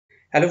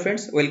Hello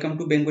friends, welcome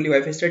to Bengali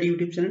wifi study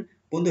YouTube channel.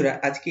 বন্ধুরা,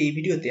 আজকে এই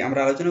ভিডিওতে আমরা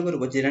আলোচনা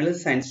করব জেনারেল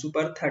সায়েন্স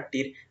সুপার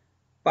 30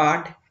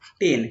 পার্ট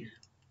 10।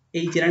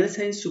 এই জেনারেল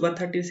সায়েন্স সুপার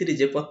 30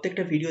 সিরিজে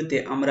প্রত্যেকটা ভিডিওতে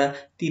আমরা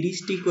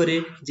 30টি করে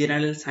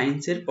জেনারেল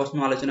সায়েন্সের প্রশ্ন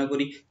আলোচনা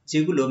করি,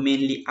 যেগুলো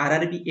মেইনলি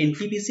RRB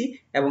NTPC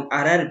এবং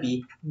RRB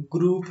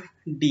গ্রুপ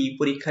ডি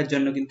পরীক্ষার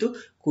জন্য কিন্তু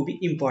খুবই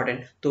ইম্পর্টেন্ট।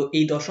 তো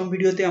এই দশম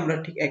ভিডিওতে আমরা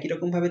ঠিক একই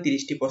রকম ভাবে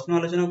 30টি প্রশ্ন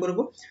আলোচনা করব।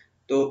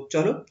 তো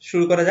চলো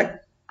শুরু করা যাক।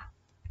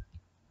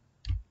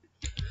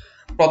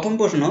 প্রথম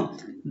প্রশ্ন,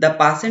 the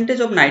percentage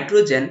of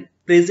nitrogen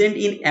present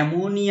in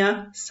ammonia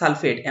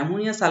sulphate.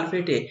 Ammonia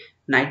সালফেটে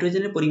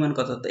নাইট্রোজেনের পরিমাণ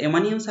কত? তো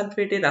অ্যামোনিয়াম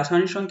সালফেটের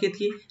রাসায়নিক সংকেত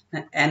কি?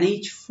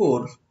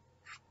 NH4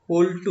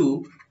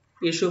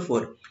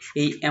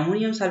 এই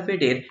অ্যামোনিয়াম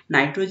সালফেটের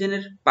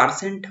নাইট্রোজেনের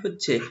পার্সেন্ট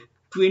হচ্ছে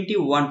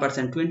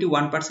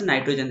 21%।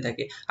 নাইট্রোজেন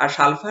থাকে আর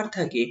সালফার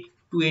থাকে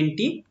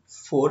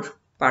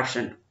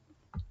 24%।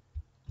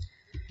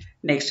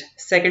 Next,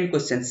 second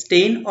question,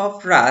 Steyn of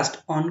rust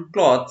on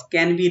cloth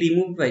can be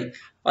remove by.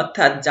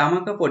 অর্থাৎ জামা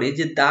কাপড়ে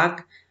যে দাগ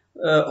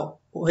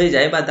হয়ে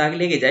যায় বা দাগ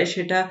লেগে যায়,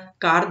 সেটা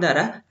কার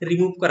দ্বারা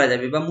রিমুভ করা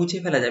যাবে বা মুছে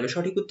ফেলা যাবে?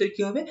 সঠিক উত্তর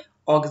কি হবে?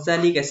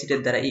 অক্সালিক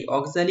অ্যাসিডের দ্বারা। এই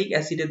অক্সালিক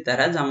অ্যাসিডের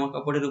দ্বারা জামা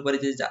কাপড়ের উপরে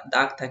যে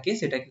দাগ থাকে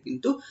সেটাকে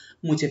কিন্তু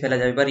মুছে ফেলা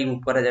যাবে বা রিমুভ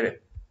করা যাবে।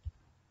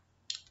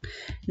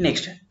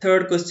 Next,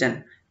 third question,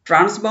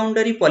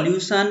 transboundary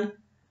pollution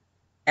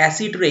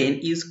acid rain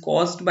is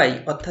caused by.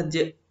 অর্থাৎ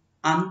যে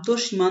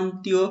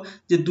আন্তঃসীমান্তীয়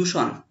যে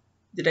দূষণ,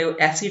 যেটা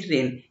অ্যাসিড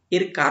রেন,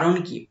 এর কারণ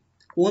কি?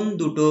 কোন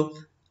দুটো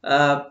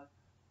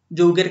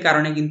যৌগের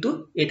কারণে কিন্তু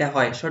এটা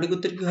হয়? সঠিক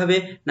উত্তর কি হবে?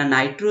 না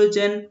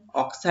নাইট্রোজেন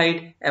অক্সাইড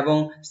এবং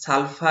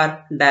সালফার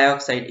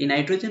ডাইঅক্সাইড। এই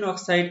নাইট্রোজেন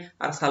অক্সাইড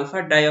আর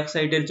সালফার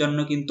ডাইঅক্সাইডের জন্য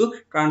কিন্তু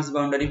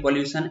ট্রান্সবাউন্ডারি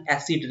পলিউশন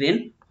অ্যাসিড রেন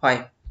হয়।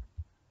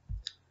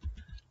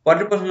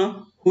 পরের প্রশ্ন,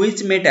 which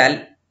metal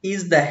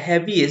is the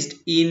heaviest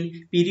in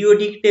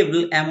periodic table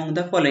among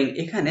the following.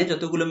 এখানে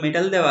যতগুলো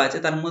মেটাল দেওয়া আছে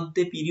তার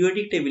মধ্যে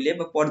পিরিয়ডিক টেবিলে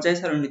বা পর্যায়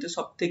সারণীতে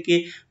সবথেকে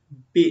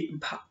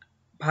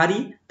ভারী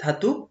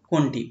ধাতু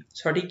কোনটি?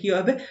 সঠিক কি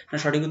হবে? না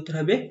সঠিক উত্তর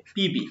হবে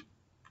পিবি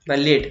বা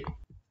লেড।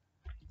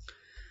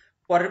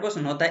 পরের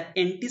প্রশ্ন, the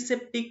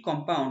antiseptic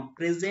compound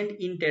present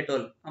in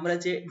Dettol. আমরা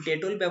যে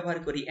ডেটল ব্যবহার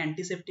করি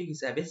অ্যান্টিসেপটিক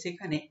হিসাবে,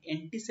 সেখানে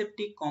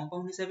অ্যান্টিসেপটিক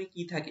কম্পাউন্ড হিসাবে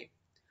কি থাকে?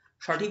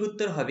 সঠিক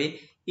উত্তর হবে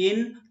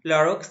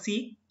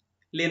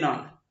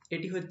N-লরক্সিলেনল।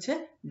 এটি হচ্ছে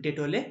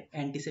ডেটলে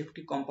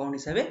অ্যান্টিসেপটিক কম্পাউন্ড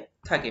হিসাবে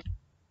থাকে।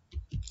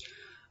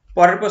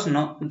 পরের প্রশ্ন,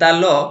 the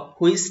law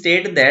which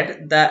state that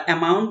the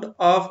amount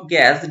of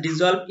gas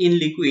dissolved in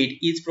liquid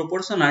is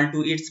proportional to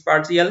its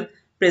partial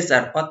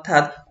pressure.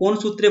 অর্থাৎ কোন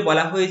সূত্রে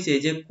বলা হয়েছে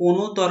যে কোন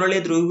তরলে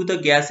দ্রবীভূত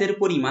গ্যাসের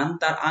পরিমাণ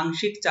তার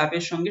আংশিক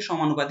চাপের সঙ্গে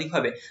সমানুপাতিক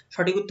হবে?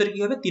 সঠিক উত্তর কি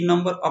হবে? 3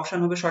 নম্বর অপশন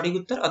হবে সঠিক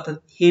উত্তর। অর্থাৎ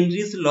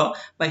হেনরিজ ল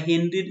বা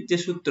হেনরির যে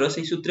সূত্র,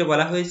 সেই সূত্রে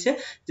বলা হয়েছে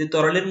যে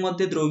তরলের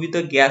মধ্যে দ্রবীভূত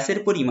গ্যাসের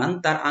পরিমাণ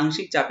তার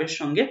আংশিক চাপের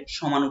সঙ্গে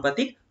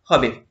সমানুপাতিক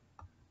হবে।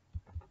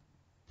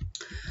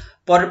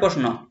 পরের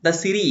প্রশ্ন, the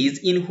series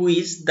in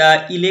which the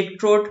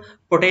electrode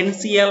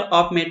potential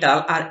of metal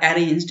are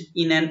arranged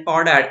in an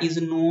order is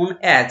known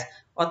as।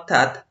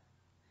 অর্থাৎ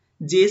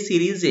যে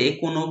সিরিজে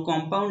কোনো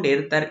কম্পাউন্ডের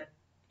তার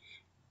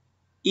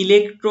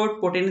ইলেকট্রোড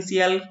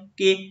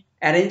পোটেনশিয়ালকে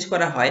অ্যারেঞ্জ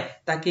করা হয়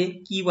তাকে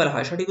কি বলা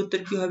হয়? সঠিক উত্তর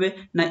কি হবে?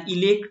 না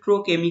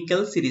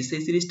ইলেকট্রোকেমিক্যাল সিরিজ।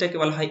 সেই সিরিজটাকে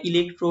বলা হয়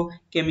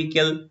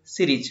ইলেকট্রোকেমিক্যাল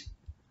সিরিজ।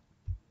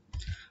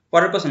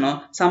 পরের প্রশ্ন,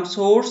 some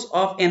source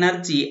of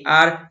energy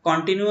are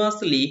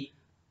continuously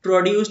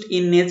produced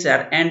in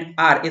nature and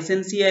are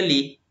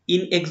essentially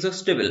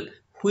inexhaustible.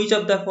 Which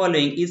of the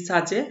following is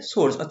such a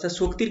source? অর্থাৎ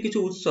শক্তির কিছু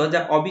উৎস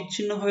যা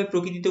অবিচ্ছিন্নভাবে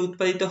প্রকৃতিতে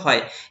উৎপাদিত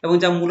হয় এবং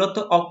যা মূলত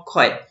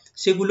অক্ষয়,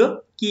 সেগুলো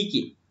কি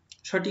কি?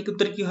 সঠিক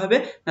উত্তর কি হবে?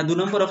 না 2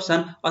 নম্বর অপশন,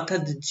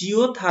 অর্থাৎ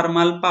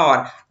জিওথার্মাল পাওয়ার।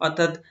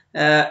 অর্থাৎ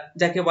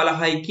যাকে বলা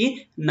হয় কি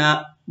না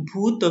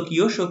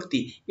ভূত্বকীয় শক্তি।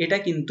 এটা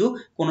কিন্তু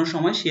কোনো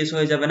সময় শেষ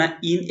হয়ে যাবে না,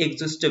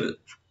 ইনএক্সস্টেবল।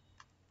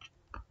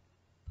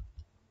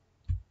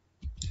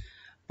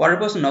 পরের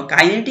প্রশ্ন,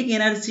 kinetic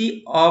energy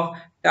of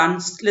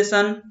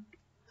translation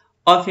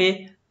of A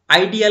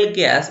ideal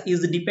gas is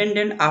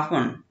dependent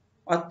আপন।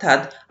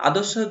 অর্থাৎ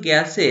আদর্শ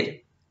গ্যাসের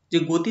যে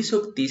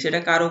গতিশক্তি সেটা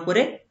কার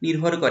উপরে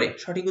নির্ভর করে?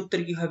 সঠিক উত্তর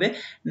কি হবে?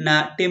 না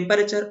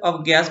টেম্পারেচার অফ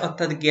গ্যাস।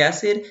 অর্থাৎ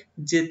গ্যাসের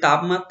যে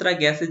তাপমাত্রা,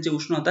 গ্যাসের যে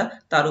উষ্ণতা,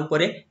 তার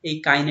উপরে এই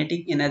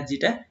কাইনেটিক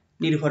এনার্জিটা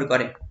নির্ভর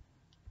করে।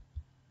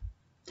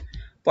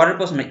 পরের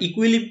প্রশ্ন,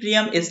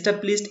 equilibrium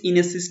established in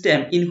a system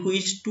in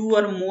which two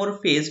or more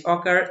phase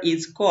ochre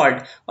is called.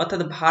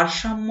 অর্থাৎ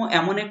ভারসাম্য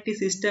এমন একটি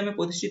সিস্টেমে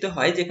প্রতিষ্ঠিত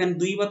হয় যেখানে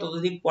 2 বা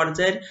ততোধিক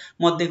পর্যায়ের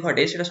মধ্যে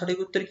ঘটে, সেটা সঠিক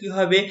উত্তর কি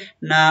হবে?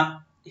 না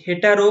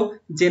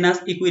হেটারোজেনাস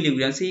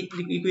ইকুইলিব্রিয়াম। সেই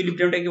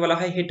ইকুইলিব্রিয়ামটাকে বলা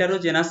হয়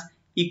হেটারোজেনাস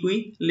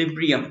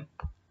ইকুইলিব্রিয়াম।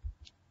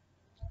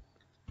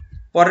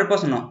 পরের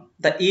প্রশ্ন,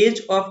 the age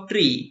of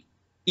tree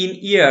in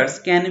years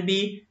can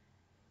be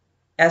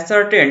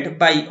ascertained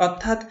by।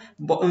 অর্থাৎ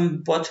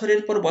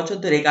বছরের পর বছর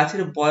ধরে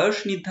গাছের বয়স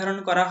নির্ধারণ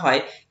করা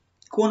হয়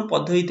কোন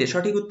পদ্ধতিতে?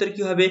 সঠিক উত্তর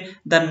কি হবে?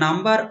 The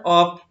number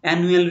of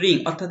annual ring.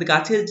 অর্থাৎ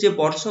গাছের যে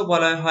বর্ষ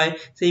বলয় হয়,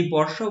 সেই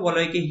বর্ষ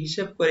বলয়কে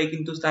হিসেব করে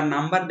কিন্তু তার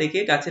নাম্বার দেখে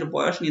গাছের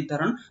বয়স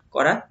নির্ধারণ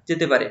করা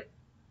যেতে পারে।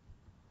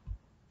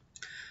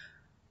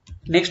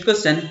 Next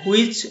question,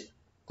 which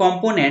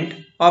component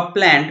of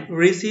plant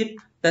receive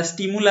the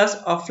stimulus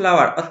of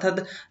flower, অর্থাৎ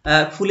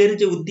ফুলের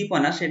যে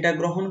উদ্দীপনা সেটা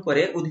গ্রহণ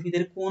করে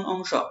উদ্ভিদের কোন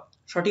অংশ?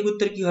 সঠিক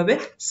উত্তর কি হবে?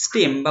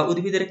 স্টেম বা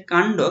উদ্ভিদের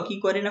কাণ্ড কি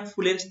করে না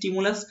ফুলের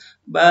স্টিমুলাস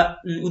বা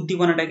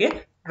উদ্দীপনাটাকে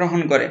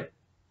গ্রহণ করে।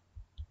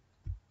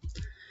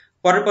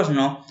 পরের প্রশ্ন,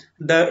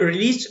 the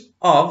release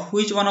of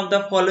which one of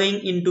the following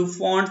into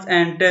ponds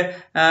and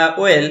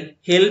well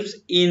helps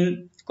in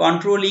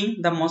controlling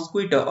the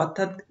mosquito,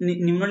 অর্থাৎ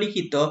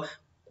নিম্নলিখিত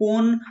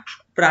কোন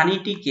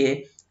প্রাণীটিকে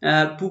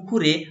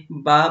পুকুরে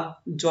বা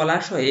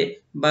জলাশয়ে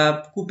বা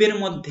কূপের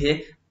মধ্যে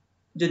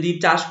যদি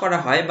চাষ করা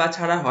হয় বা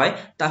ছাড়া হয়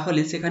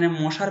তাহলে সেখানে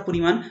মশার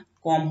পরিমাণ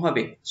কম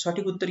হবে?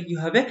 সঠিক উত্তর কি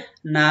হবে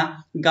না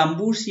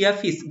গাম্বুসিয়া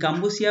ফিশ,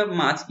 গাম্বুসিয়া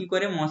মাছ কি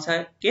করে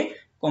মশাকে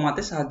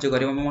কমাতে সাহায্য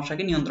করে বা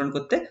মশাকে নিয়ন্ত্রণ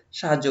করতে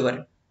সাহায্য করে।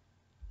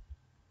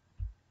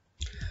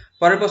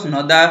 পরের প্রশ্ন,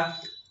 the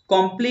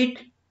complete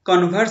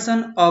conversion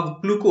of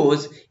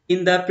glucose in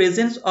the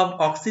presence of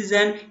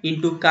oxygen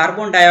into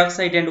carbon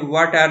dioxide and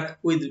water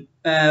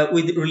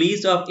with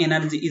release of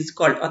energy is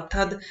called,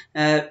 অর্থাৎ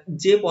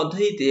যে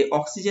পদ্ধতিতে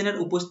অক্সিজেনের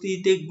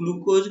উপস্থিতিতে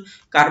গ্লুকোজ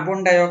কার্বন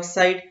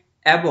ডাইঅক্সাইড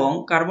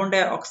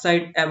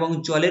এবং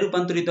জলে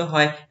রূপান্তরিত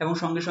হয় এবং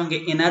সঙ্গে সঙ্গে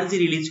এনার্জি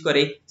রিলিজ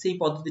করে, সেই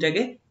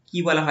পদ্ধতিটাকে কি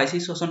বলা হয়,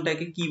 সেই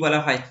শ্বসনটাকে কি বলা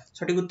হয়?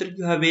 সঠিক উত্তর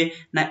কি হবে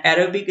না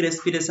অ্যারোবিক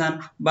রেসপিরেশন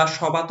বা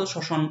সবাত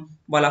শ্বসন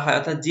বলা হয়,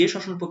 অর্থাৎ যে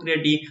শ্বসন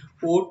প্রক্রিয়াটি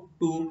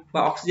O2 বা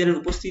অক্সিজেনের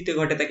উপস্থিতিতে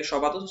ঘটে তাকে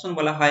সবাত শ্বসন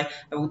বলা হয়।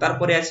 এবং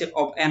তারপরে আছে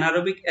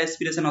অ্যানারোবিক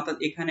রেসপিরেশন, অর্থাৎ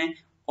এখানে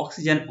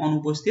অক্সিজেন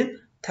অনুপস্থিত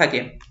থাকে।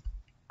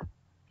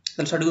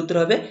 তাহলে সঠিক উত্তর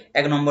হবে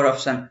 1 নম্বর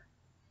অপশন।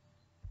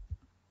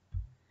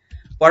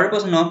 পরের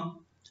প্রশ্ন,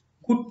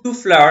 কুট্টু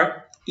ফ্লাওয়ার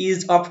ইজ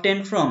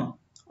obtained from,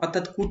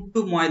 অর্থাৎ কুট্টু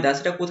ময়দা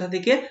সেটা কোথা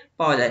থেকে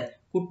পাওয়া যায়?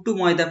 কুট্টু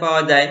ময়দা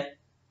পাওয়া যায়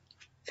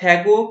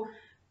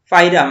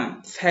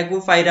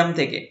ফ্যাগোফাইরাম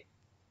থেকে।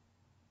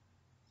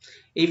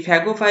 এই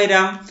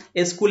ফ্যাগোফাইরাম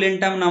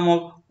এসকুলেন্টাম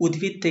নামক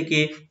উদ্ভিদ থেকে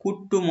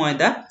কুট্টু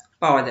ময়দা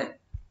পাওয়া যায়।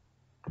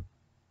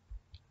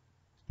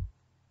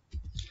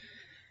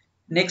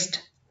 Next,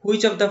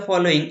 which of the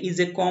following is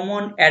a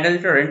common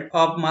adulterant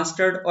of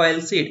mustard oil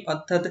seed,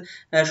 অর্থাৎ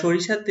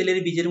সরিষার তেলের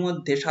বীজের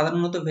মধ্যে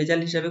সাধারণত ভেজাল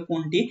হিসেবে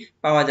কোনটি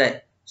পাওয়া যায়?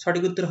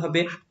 সঠিক উত্তর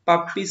হবে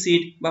পাপ্পি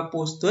সিড বা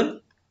পোস্তর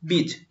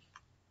বীজ।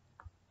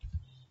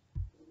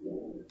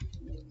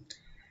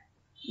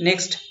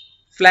 Next,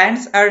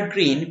 plants are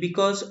green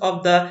because of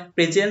the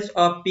presence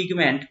of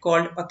pigment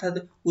called, অর্থাৎ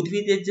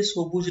উদ্ভিদের যে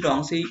সবুজ রং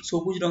সেই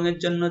সবুজ রঙের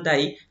জন্য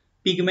দায়ী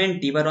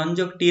পিগমেন্টটি বা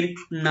রঞ্জকটির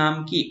নাম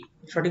কি?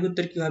 সঠিক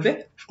উত্তর কি হবে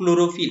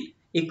ক্লোরোফিল।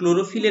 এই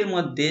ক্লোরোফিলের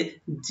মধ্যে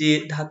যে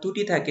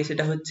ধাতুটি থাকে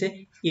সেটা হচ্ছে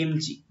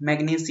Mg,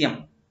 magnesium.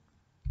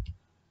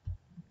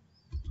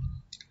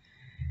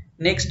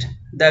 Next,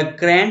 the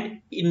Great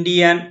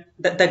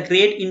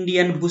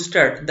Indian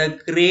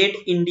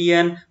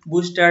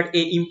bustard,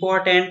 a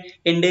important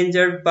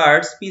endangered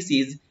bird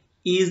species,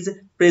 is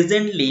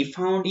presently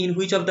found in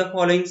which of the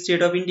following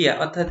state of India,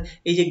 অর্থাৎ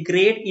এই যে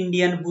গ্রেট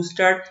ইন্ডিয়ান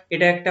বুস্টার্ড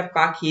এটা একটা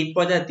পাখি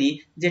প্রজাতি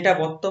যেটা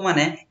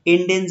বর্তমানে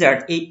এন্ডেঞ্জার্ড,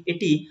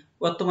 এটি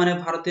বর্তমানে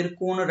ভারতের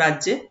কোন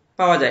রাজ্যে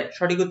পাওয়া যায়?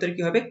 সঠিক উত্তর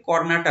কি হবে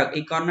কর্ণাটক।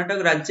 এই কর্ণাটক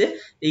রাজ্যে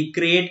এই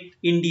গ্রেট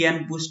ইন্ডিয়ান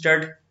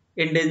বুস্টার্ড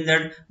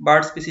এন্ডেঞ্জার্ড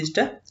বার্ড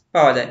স্পিসিসটা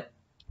পাওয়া যায়।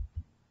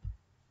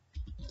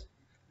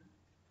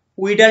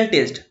 Widal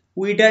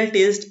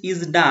test is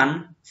done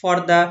for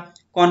the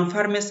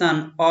confirmation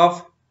of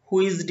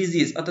which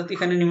disease, অর্থাৎ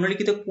এখানে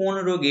নিম্নলিখিত কোন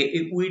রোগে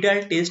এই উইডাল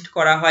টেস্ট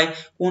করা হয়?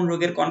 কোন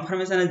রোগের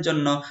কনফার্মেশনের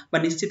জন্য বা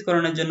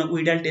নিশ্চিতকরণের জন্য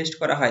উইডাল টেস্ট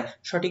করা হয়?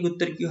 সঠিক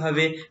উত্তর কি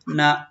হবে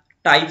না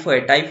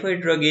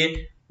টাইফয়েড রোগে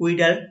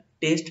উইডাল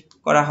টেস্ট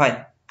করা হয়।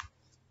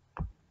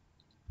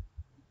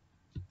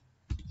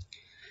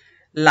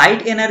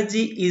 Light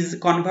energy is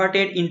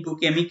converted into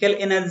chemical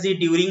energy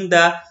during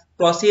the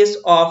process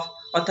of,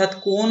 অর্থাৎ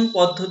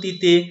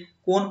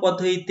কোন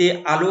পদ্ধতিতে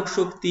আলোক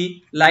শক্তি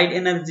light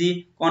energy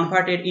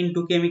converted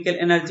into chemical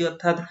energy,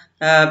 অর্থাৎ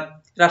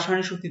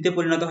রাসায়নিক শক্তিতে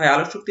পরিণত হয়,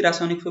 আলোক শক্তি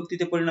রাসায়নিক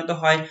শক্তিতে পরিণত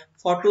হয়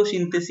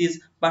ফটোসিনথেসিস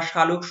বা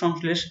সালোক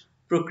সংশ্লেষ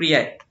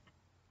প্রক্রিয়ায়।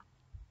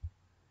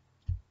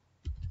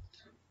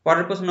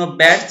 পরের প্রশ্ন,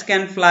 bats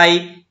can fly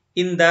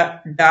in the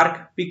dark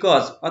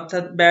because,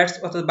 অর্থাৎ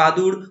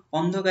বাদুড়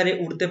অন্ধকারে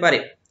উড়তে পারে,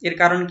 এর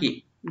কারণ কি?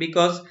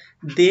 Because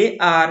they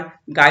R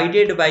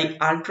guided by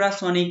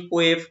ultrasonic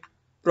wave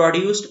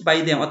produced by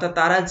them, অর্থাৎ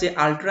তারা যে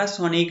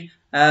আল্ট্রাসনিক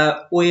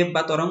ওয়েভ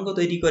বা তরঙ্গ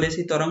তৈরি করে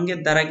সেই তরঙ্গের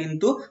দ্বারা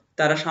কিন্তু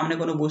তারা সামনে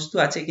কোনো বস্তু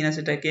আছে কিনা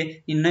সেটাকে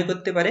নির্ণয়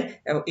করতে পারে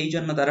এবং এই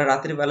জন্য তারা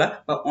রাতের বেলা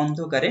বা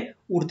অন্ধকারে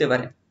উড়তে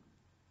পারে।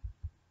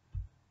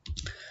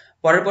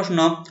 পরের প্রশ্ন,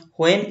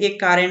 when a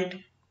current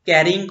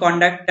carrying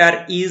conductor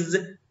is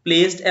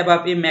placed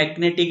above a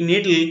magnetic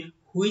needle,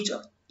 which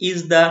is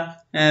the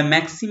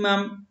maximum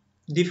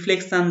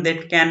deflection that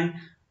can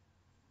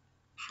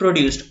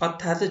produced,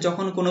 অর্থাৎ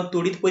যখন কোনো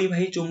তড়িৎ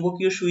পরিবাহী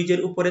চৌম্বকীয় সুইচের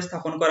উপরে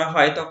স্থাপন করা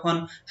হয় তখন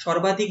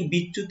সর্বাধিক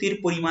বিচ্যুতির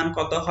পরিমাণ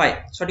কত হয়?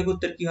 সঠিক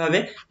উত্তর কি হবে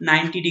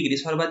 90 ডিগ্রি।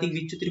 সর্বাধিক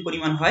বিচ্যুতির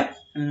পরিমাণ হয়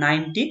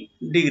 90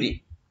 degree.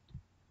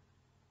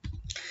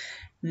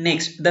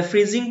 Next the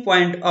freezing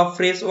point of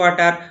fresh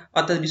water,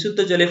 অর্থাৎ বিশুদ্ধ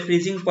জলে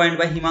ফ্রিজিং পয়েন্ট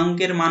বা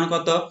হিমাঙ্কের মান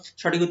কত?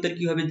 সঠিক উত্তর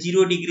কি হবে?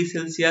 0 ডিগ্রি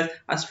সেলসিয়াস।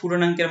 আর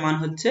স্ফুটনাঙ্কের মান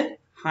হচ্ছে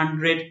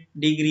 100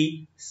 ডিগ্রি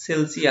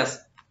সেলসিয়াস।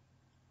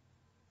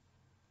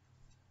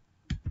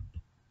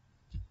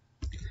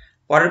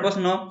 পরের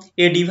প্রশ্ন,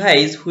 a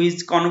device which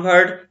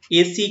convert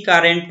AC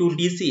current two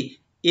DC,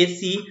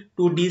 AC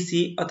two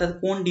DC অর্থাৎ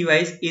কোন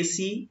ডিভাইস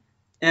এসি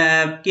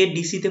কে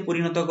ডিসি তে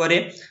পরিণত করে?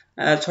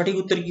 সঠিক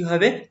উত্তর কি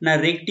হবে? না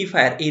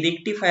রেকটিফায়ার। এই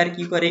রেকটিফায়ার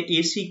কি করে?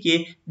 এসি কে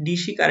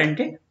ডিসি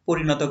কারেন্টে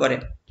পরিণত করে।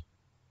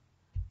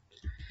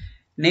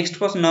 নেক্সট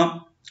প্রশ্ন,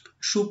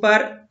 সুপার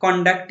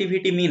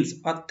কন্ডাক্টিভিটি মিন্স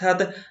অর্থাৎ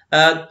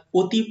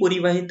অতি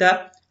পরিবাহিতা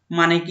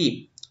মানে কি?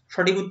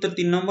 সঠিক উত্তর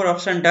 3 নম্বর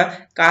অপশনটা,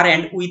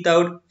 current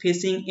without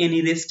facing any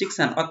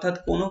restriction, অর্থাৎ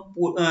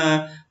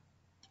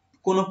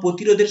কোন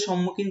প্রতিরোধের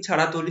সম্মুখীন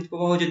ছাড়া তড়িৎ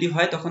প্রবাহ যদি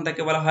হয় তখন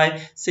তাকে বলা হয়,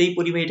 সেই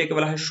পরিবাহিতাকে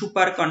বলা হয়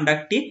সুপার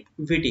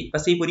কন্ডাক্টিভিটি, বা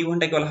সেই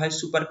পরিবহনটাকে বলা হয়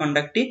সুপার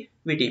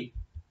কন্ডাক্টিভিটি।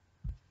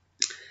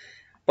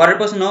 পরের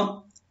প্রশ্ন,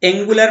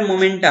 অ্যাঙ্গুলার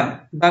মোমেন্টাম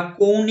বা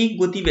কৌণিক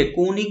গতিবেগ,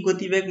 কৌণিক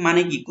গতিবেগ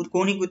মানে কি?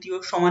 কৌণিক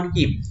গতিবেগ সমান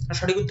কি?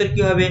 সঠিক উত্তর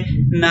কি হবে?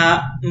 না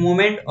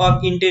moment of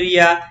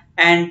ইন্টেরিয়া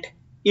and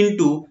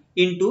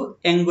into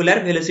angular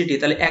velocity.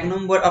 তাহলে 1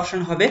 নম্বর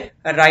অপশন হবে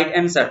রাইট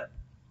অ্যান্সার।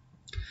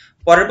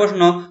 পরের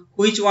প্রশ্ন,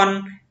 which one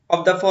of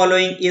the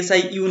following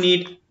SI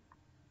unit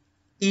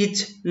is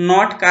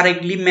not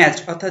correctly match,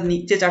 অর্থাৎ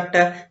নিচে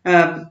 4টা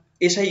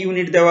এসআই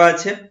ইউনিট দেওয়া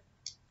আছে,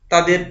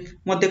 তাদের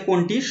মধ্যে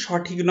কোনটি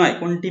সঠিক নয়,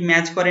 কোনটি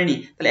ম্যাচ করেনি?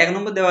 তাহলে 1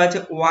 নম্বর দেওয়া আছে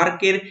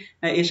ওয়ার্কের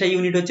এসআই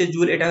ইউনিট হচ্ছে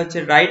জুল, এটা হচ্ছে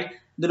রাইট।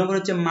 2 নম্বর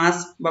হচ্ছে মাস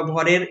বা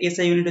ভরের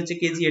এসআই ইউনিট হচ্ছে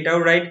কেজি, এটাও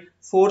right.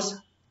 Force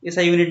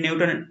SI unit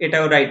Newton,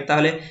 এটাও রাইট।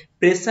 তাহলে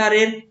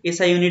প্রেসারের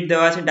এসআই ইউনিট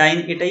দেওয়া আছে ডাইন,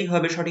 এটাই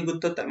হবে সঠিক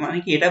উত্তর। তার মানে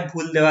কি এটা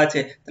ভুল দেওয়া আছে।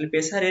 তাহলে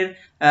প্রেসারের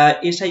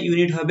এসআই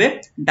ইউনিট হবে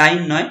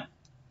ডাইন নয়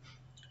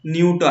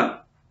নিউটন,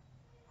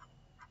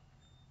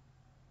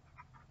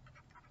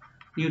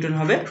 নিউটন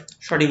হবে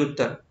সঠিক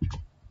উত্তর।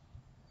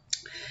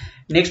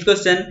 Next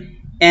question,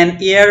 an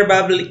air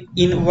bubble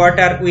in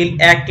water will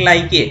act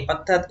like a,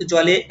 অর্থাৎ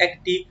জলে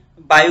একটি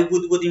বায়ু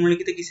বুদবুদ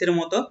নিম্নলিখিত কিসের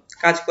মতো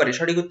কাজ করে?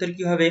 সঠিক উত্তর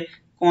কি হবে?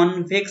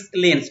 কনভেক্স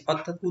লেন্স,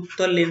 অর্থাৎ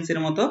উত্তল লেন্সের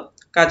মতো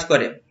কাজ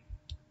করে।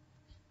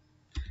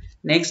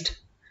 Next,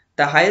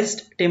 the highest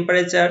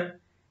temperature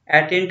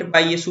attained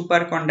by a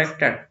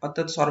superconductor,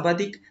 অর্থাৎ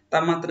সর্বাধিক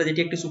তাপমাত্রা যেটি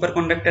একটি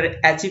সুপারকন্ডাক্টর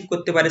অ্যাচিভ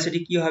করতে পারে সেটি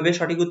কি হবে?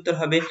 সঠিক উত্তর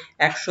হবে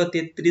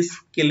 133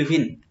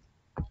 কেলভিন।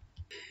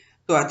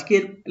 তো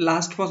আজকের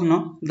লাস্ট প্রশ্ন,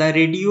 the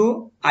radio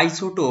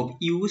isotope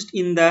used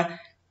in the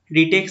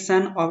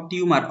detection of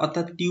tumour,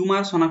 অর্থাৎ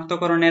টিউমার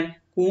শনাক্তকরণের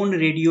কোন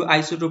রেডিও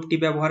আইসোটোপটি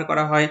ব্যবহার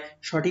করা হয়?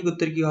 সঠিক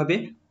উত্তর কি হবে?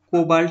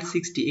 কোবাল্ট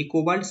 60। এই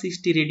কোবাল্ট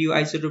 60 রেডিও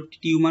আইসোটোপটি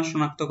টিউমার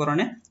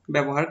শনাক্তকরণে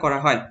ব্যবহার করা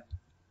হয়।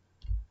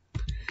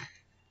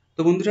 তো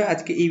বন্ধুরা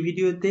আজকে এই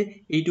ভিডিওতে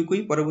এইটুকুই।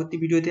 পরবর্তী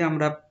ভিডিওতে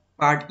আমরা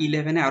পার্ট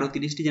 11 এ আরো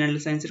 30টি জেনারেল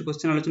সায়েন্সের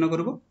কোশ্চেন আলোচনা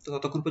করব। তো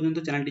ততক্ষণ পর্যন্ত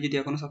চ্যানেলটি যদি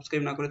এখনো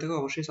সাবস্ক্রাইব না করে থাকো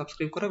অবশ্যই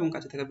সাবস্ক্রাইব করো এবং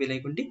কাছে থাকা বেল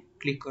আইকনটি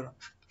ক্লিক করো।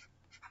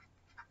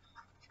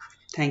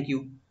 Thank you.